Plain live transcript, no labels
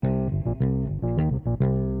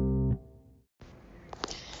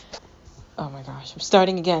gosh, I'm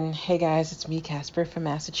starting again. Hey guys, it's me, Casper from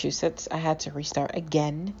Massachusetts. I had to restart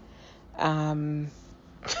again. Um,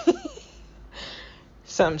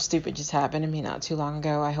 Something stupid just happened to me not too long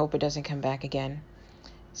ago. I hope it doesn't come back again.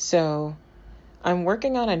 So, I'm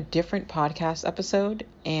working on a different podcast episode,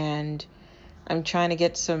 and I'm trying to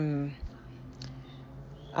get some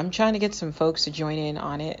folks to join in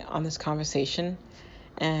on this conversation.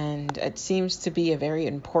 And it seems to be a very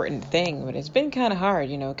important thing, but it's been kind of hard,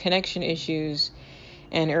 connection issues.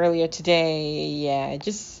 And earlier today,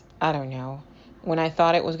 I don't know. When I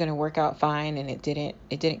thought it was going to work out fine, and it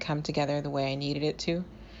didn't come together the way I needed it to.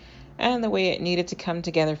 And the way it needed to come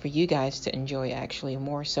together for you guys to enjoy, actually,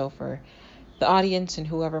 more so for the audience and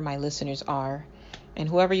whoever my listeners are. And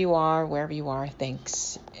whoever you are, wherever you are,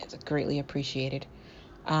 thanks. It's greatly appreciated.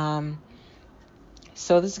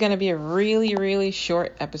 So this is going to be a really, really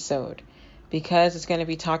short episode because it's going to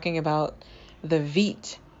be talking about the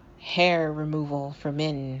Veet hair removal for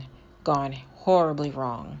men gone horribly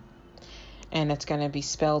wrong. And it's going to be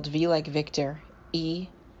spelled V like Victor,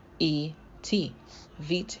 E-E-T.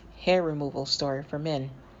 Veet hair removal story for men.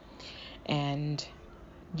 And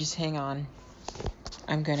just hang on.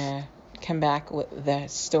 I'm going to come back with the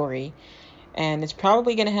story. And it's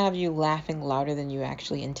probably going to have you laughing louder than you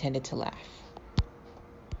actually intended to laugh.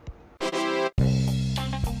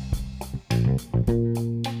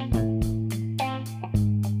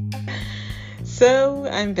 So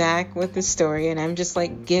I'm back with the story, and I'm just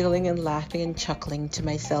like giggling and laughing and chuckling to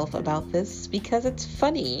myself about this because it's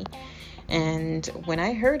funny. And when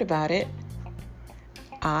I heard about it,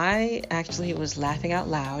 I actually was laughing out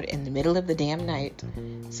loud in the middle of the damn night.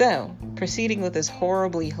 So, proceeding with this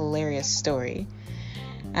horribly hilarious story,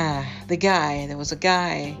 there was a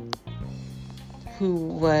guy who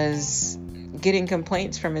was getting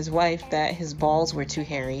complaints from his wife that his balls were too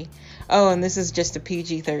hairy. Oh, and this is just a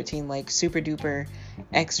PG-13, like super duper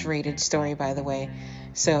X-rated story, by the way.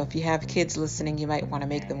 So if you have kids listening, you might want to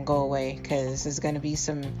make them go away, because there's going to be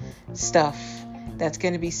some stuff that's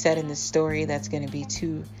going to be said in this story that's going to be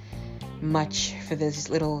too much for this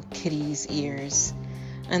little kiddie's ears.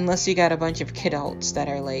 Unless you got a bunch of kidults that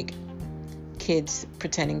are like kids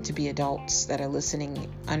pretending to be adults that are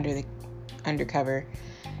listening undercover.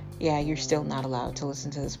 Yeah, you're still not allowed to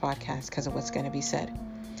listen to this podcast because of what's going to be said.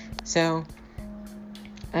 So,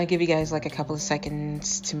 I'll give you guys like a couple of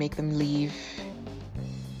seconds to make them leave.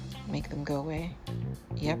 Make them go away.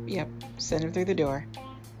 Yep. Send them through the door.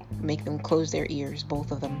 Make them close their ears,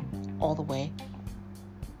 both of them, all the way.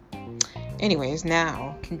 Anyways,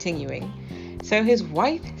 now, continuing. So, his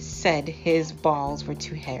wife said his balls were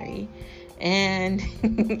too hairy. And,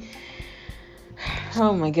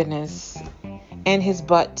 oh my goodness. And his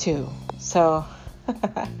butt too. So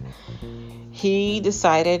he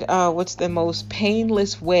decided, what's the most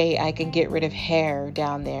painless way I can get rid of hair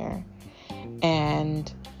down there?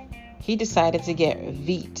 And he decided to get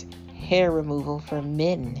Veet hair removal for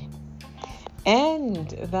men. And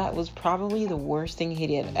that was probably the worst thing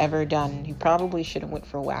he had ever done. He probably should have went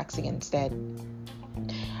for waxing instead.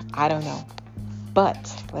 I don't know.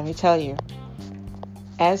 But let me tell you,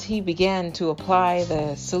 as he began to apply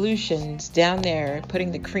the solutions down there,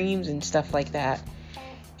 putting the creams and stuff like that,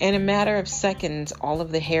 in a matter of seconds, all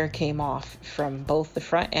of the hair came off from both the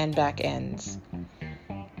front and back ends.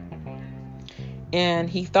 And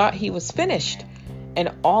he thought he was finished,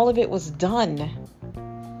 and all of it was done.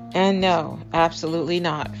 And no, absolutely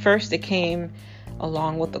not. First, it came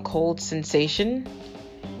along with the cold sensation,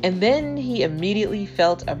 and then he immediately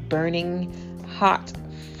felt a burning, hot,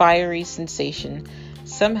 fiery sensation.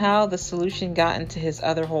 Somehow the solution got into his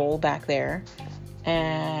other hole back there,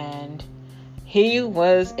 and he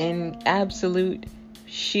was in absolute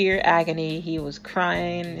sheer agony. He was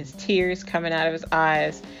crying, his tears coming out of his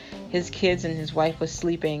eyes. His kids and his wife was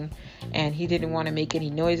sleeping, and he didn't want to make any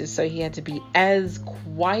noises, so he had to be as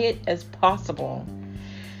quiet as possible.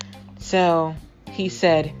 So he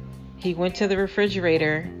said he went to the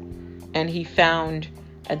refrigerator and he found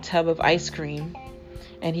a tub of ice cream.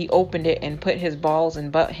 And he opened it and put his balls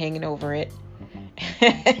and butt hanging over it.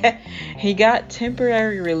 He got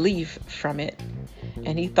temporary relief from it.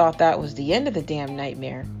 And he thought that was the end of the damn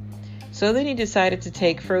nightmare. So then he decided to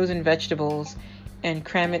take frozen vegetables and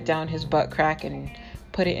cram it down his butt crack and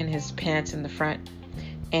put it in his pants in the front.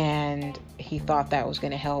 And he thought that was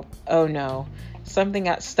going to help. Oh no. Something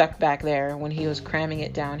got stuck back there when he was cramming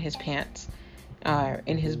it down his pants,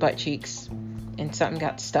 in his butt cheeks. And something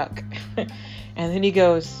got stuck. And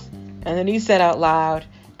then he said out loud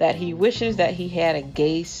that he wishes that he had a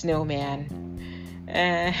gay snowman.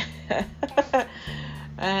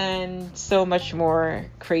 And so much more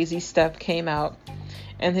crazy stuff came out.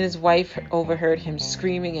 And his wife overheard him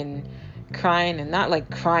screaming and crying, and not like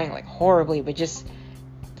crying like horribly, but just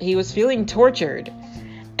he was feeling tortured,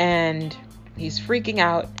 and he's freaking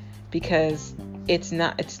out because it's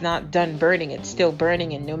not done burning. It's still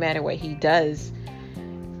burning, and no matter what he does,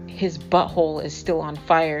 his butthole is still on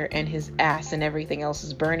fire, and his ass and everything else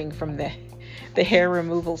is burning from the hair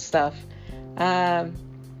removal stuff.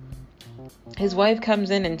 His wife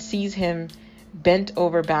comes in and sees him bent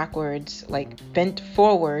over backwards, like bent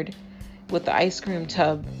forward with the ice cream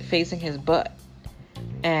tub facing his butt,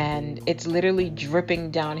 and it's literally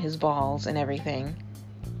dripping down his balls and everything.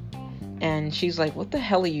 And she's like, "What the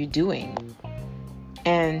hell are you doing?"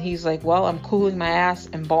 And he's like, "Well, I'm cooling my ass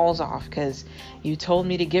and balls off because you told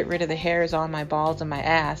me to get rid of the hairs on my balls and my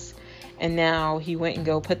ass." And now he went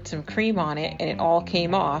and put some cream on it, and it all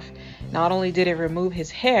came off. Not only did it remove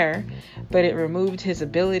his hair, but it removed his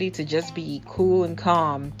ability to just be cool and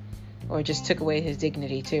calm, or just took away his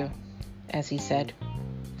dignity too, as he said.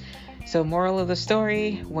 So moral of the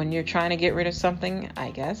story, when you're trying to get rid of something,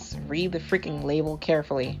 I guess, read the freaking label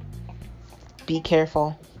carefully. Be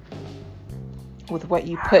careful with what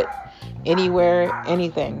you put anywhere,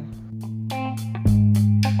 anything.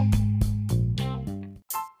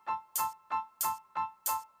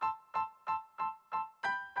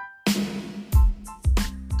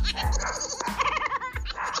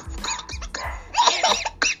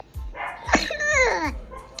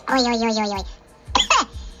 Oi, oi, oi, oi, oi.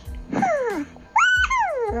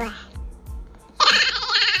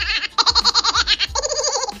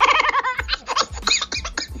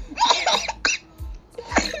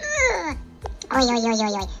 Oi, oi, oi,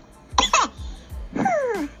 oi, oi.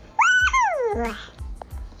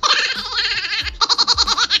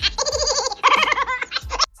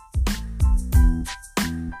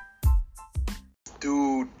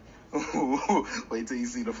 Dude, wait till you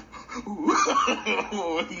see the.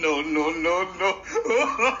 No, no, no, no.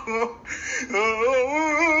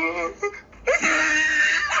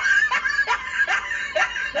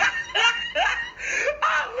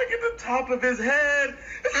 Look at the top of his head.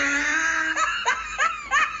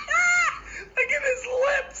 Look at his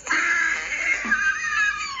lips.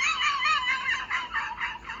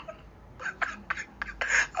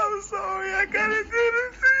 I'm sorry, I gotta do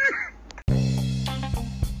this to you.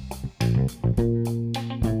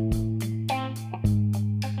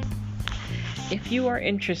 If you are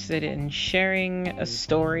interested in sharing a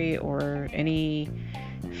story or any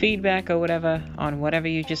feedback or whatever on whatever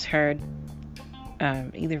you just heard,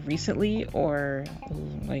 either recently or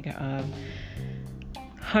like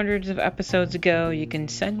hundreds of episodes ago, you can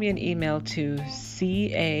send me an email to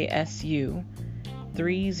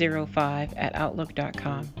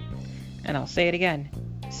casu305@outlook.com. And I'll say it again,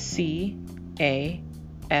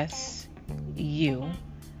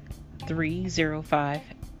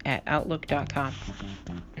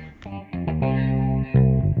 casu305@outlook.com.